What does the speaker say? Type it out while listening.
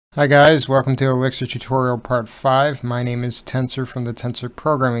Hi guys, welcome to Elixir tutorial part 5. My name is Tensor from the Tensor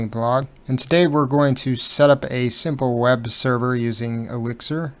Programming blog, and today we're going to set up a simple web server using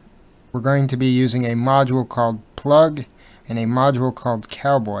Elixir. We're going to be using a module called Plug and a module called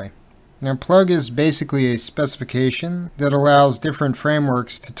Cowboy. Now Plug is basically a specification that allows different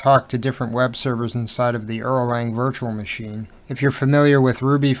frameworks to talk to different web servers inside of the Erlang virtual machine. If you're familiar with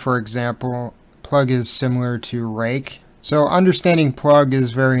Ruby, for example, Plug is similar to Rake. So understanding Plug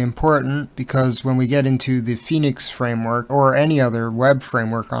is very important because when we get into the Phoenix framework or any other web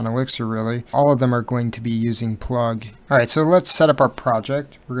framework on Elixir really, all of them are going to be using Plug. Alright, so let's set up our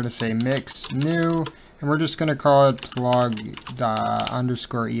project. We're going to say mix new and we're just going to call it plug._ex.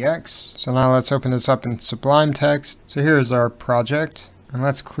 So now let's open this up in Sublime Text. So here's our project. And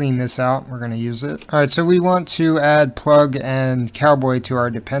let's clean this out. We're going to use it. Alright, so we want to add Plug and Cowboy to our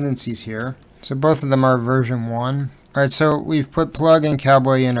dependencies here. So both of them are version 1. Alright, so we've put Plug and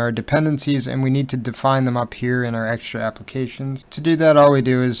Cowboy in our dependencies and we need to define them up here in our extra applications. To do that, all we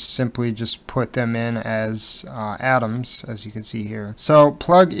do is simply just put them in as atoms, as you can see here. So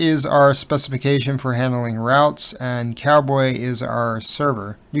Plug is our specification for handling routes and Cowboy is our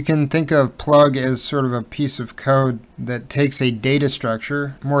server. You can think of Plug as sort of a piece of code that takes a data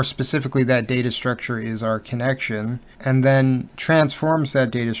structure, more specifically that data structure is our connection, and then transforms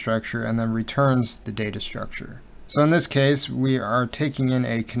that data structure and then returns the data structure. So in this case, we are taking in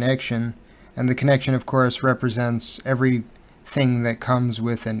a connection, and the connection, of course, represents everything that comes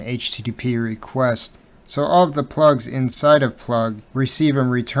with an HTTP request. So all of the plugs inside of Plug receive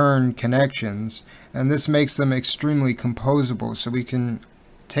and return connections, and this makes them extremely composable, so we can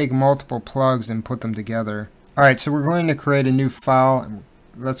take multiple plugs and put them together. Alright, so we're going to create a new file.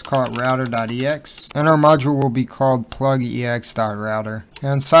 Let's call it router.ex, and our module will be called plugex.router.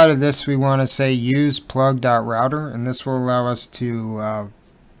 And inside of this we want to say use plug.router, and this will allow us to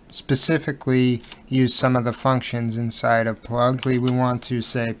specifically use some of the functions inside of Plug. We want to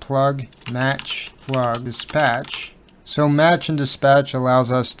say plug match plug dispatch. So match and dispatch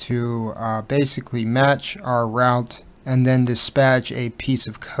allows us to basically match our route and then dispatch a piece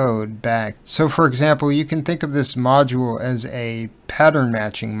of code back. So for example, you can think of this module as a pattern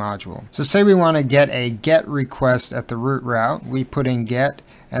matching module. So say we want to get a get request at the root route. We put in get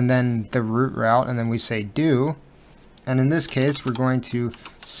and then the root route and then we say do. And in this case, we're going to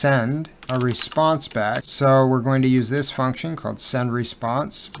send a response back. So we're going to use this function called send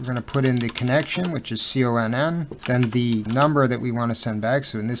response. We're going to put in the connection, which is CONN, then the number that we want to send back.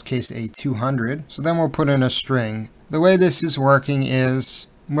 So in this case, a 200. So then we'll put in a string. The way this is working is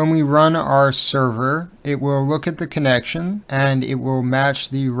when we run our server, it will look at the connection and it will match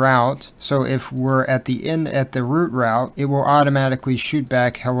the route. So if we're at the end at the root route, it will automatically shoot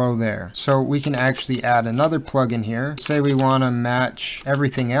back hello there. So we can actually add another plugin here. Say we want to match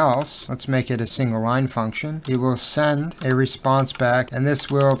everything else. Let's make it a single line function. It will send a response back, and this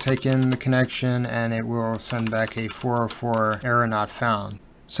will take in the connection and it will send back a 404 error not found.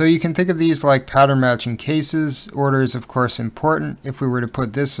 So you can think of these like pattern matching cases. Order is of course important. If we were to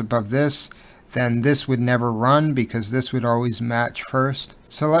put this above this, then this would never run because this would always match first.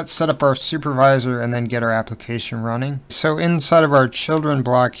 So let's set up our supervisor and then get our application running. So inside of our children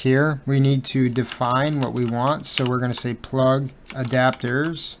block here, we need to define what we want. So we're going to say plug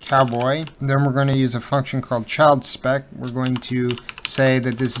adapters Cowboy. Then we're going to use a function called child spec. We're going to say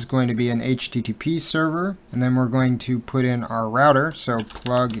that this is going to be an HTTP server, and then we're going to put in our router, so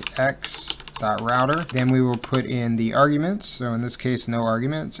plugx.router. Then we will put in the arguments, so in this case no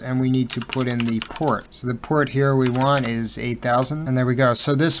arguments, and we need to put in the port. So the port here we want is 8000, and there we go.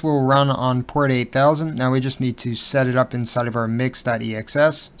 So this will run on port 8000. Now we just need to set it up inside of our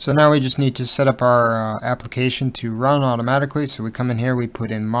mix.exs. So now we just need to set up our application to run automatically. So we come in here, we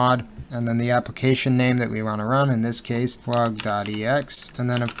put in mod, and then the application name that we want to run, in this case plug.ex, and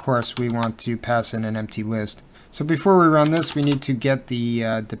then of course we want to pass in an empty list. So before we run this, we need to get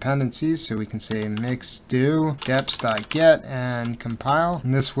the dependencies, so we can say mix do deps.get and compile,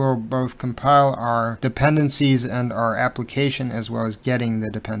 and this will both compile our dependencies and our application as well as getting the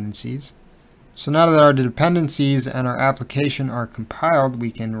dependencies. So now that our dependencies and our application are compiled,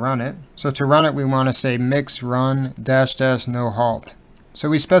 we can run it. So to run it, we want to say mix run -- no halt. So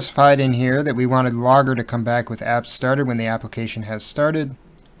we specified in here that we wanted logger to come back with apps started when the application has started.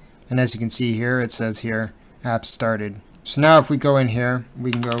 And as you can see here, it says here apps started. So now if we go in here,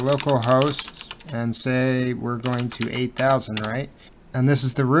 we can go localhost and say we're going to 8000, right? And this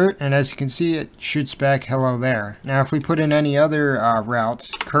is the root, and as you can see, it shoots back hello there. Now if we put in any other route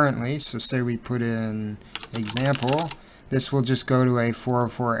currently, so say we put in example, this will just go to a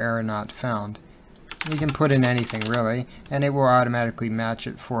 404 error not found. We can put in anything really, and it will automatically match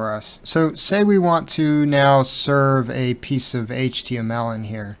it for us. So say we want to now serve a piece of HTML in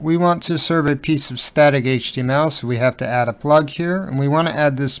here. We want to serve a piece of static HTML, so we have to add a plug here, and we want to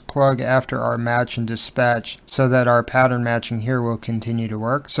add this plug after our match and dispatch so that our pattern matching here will continue to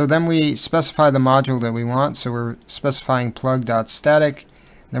work. So then we specify the module that we want, so we're specifying plug.static.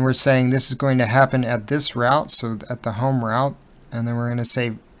 Then we're saying this is going to happen at this route, so at the home route, and then we're going to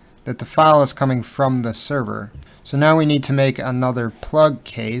say that the file is coming from the server. So now we need to make another plug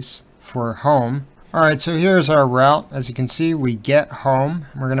case for home. Alright, so here's our route. As you can see, we get home.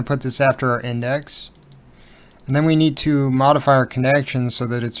 We're going to put this after our index. And then we need to modify our connection so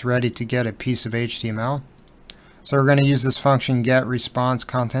that it's ready to get a piece of HTML. So we're going to use this function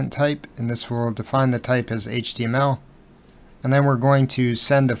getResponseContentType, and this will define the type as HTML. And then we're going to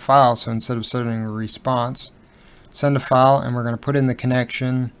send a file, so instead of sending a response, send a file, and we're going to put in the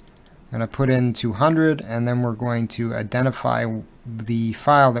connection. I'm going to put in 200, and then we're going to identify the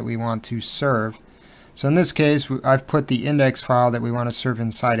file that we want to serve. So in this case, I've put the index file that we want to serve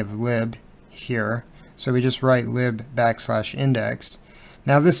inside of lib here. So we just write lib\index.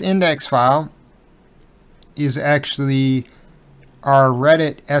 Now this index file is actually our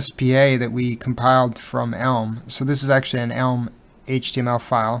Reddit SPA that we compiled from Elm. So this is actually an Elm HTML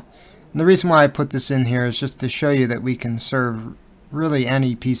file. And the reason why I put this in here is just to show you that we can serve really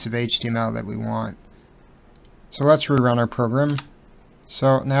any piece of HTML that we want. So let's rerun our program.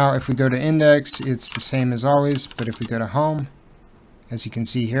 So now if we go to index, it's the same as always, but if we go to home, as you can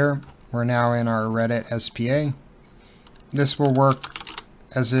see here, we're now in our Reddit SPA. This will work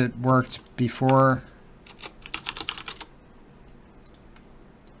as it worked before.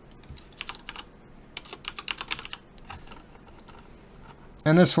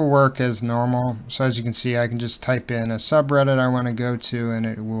 And this will work as normal. So as you can see, I can just type in a subreddit I want to go to, and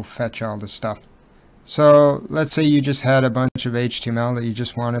it will fetch all the stuff. So let's say you just had a bunch of HTML that you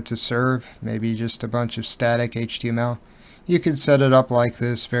just wanted to serve, maybe just a bunch of static HTML. You could set it up like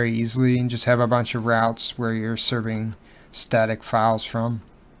this very easily and just have a bunch of routes where you're serving static files from.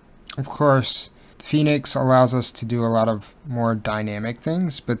 Of course, Phoenix allows us to do a lot of more dynamic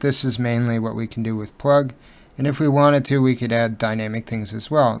things, but this is mainly what we can do with plug. And if we wanted to, we could add dynamic things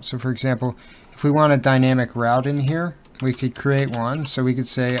as well. So for example, if we want a dynamic route in here, we could create one. So we could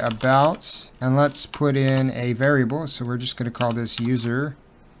say about, and let's put in a variable. So we're just going to call this user.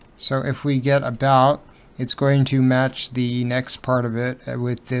 So if we get about, it's going to match the next part of it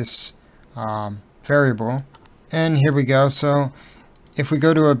with this variable. And here we go. So if we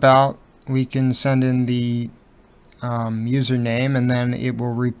go to about, we can send in the username, and then it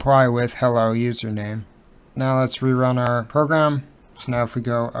will reply with hello username. Now let's rerun our program. So now if we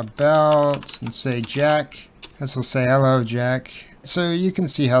go about and say Jack, this will say hello Jack. So you can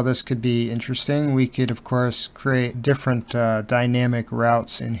see how this could be interesting. We could of course create different dynamic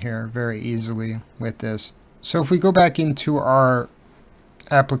routes in here very easily with this. So if we go back into our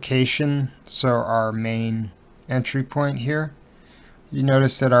application, so our main entry point here, you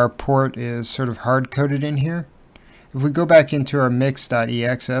notice that our port is sort of hard-coded in here. If we go back into our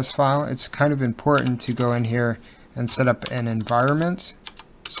mix.exs file, it's kind of important to go in here and set up an environment.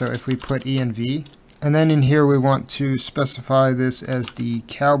 So if we put env, and then in here we want to specify this as the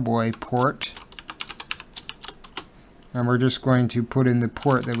Cowboy port. And we're just going to put in the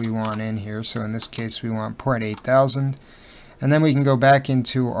port that we want in here. So in this case we want port 8000. And then we can go back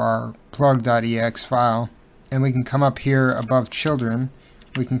into our plug.ex file, and we can come up here above children.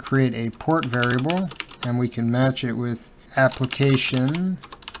 We can create a port variable, and we can match it with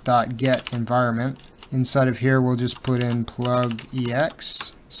application.getEnvironment. Inside of here we'll just put in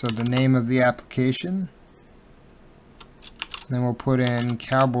plug.ex, so the name of the application. And then we'll put in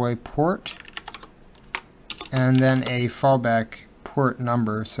Cowboy port, and then a fallback port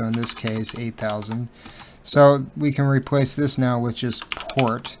number, so in this case 8000. So we can replace this now with just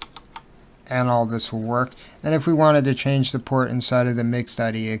port, and all this will work. And if we wanted to change the port inside of the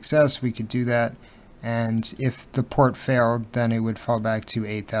mix.exs, we could do that. And if the port failed, then it would fall back to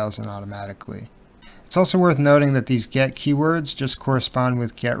 8000 automatically. It's also worth noting that these get keywords just correspond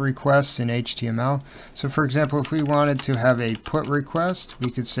with get requests in HTML. So for example, if we wanted to have a put request,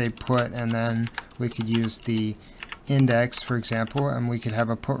 we could say put, and then we could use the index, for example, and we could have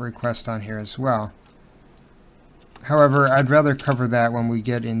a put request on here as well. However, I'd rather cover that when we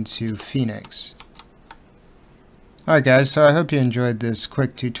get into Phoenix. Alright guys, so I hope you enjoyed this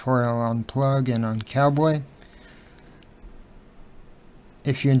quick tutorial on Plug and on Cowboy.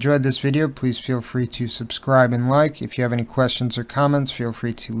 If you enjoyed this video, please feel free to subscribe and like. If you have any questions or comments, feel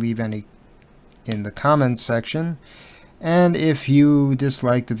free to leave any in the comments section. And if you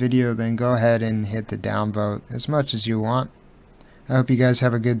dislike the video, then go ahead and hit the downvote as much as you want. I hope you guys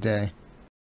have a good day.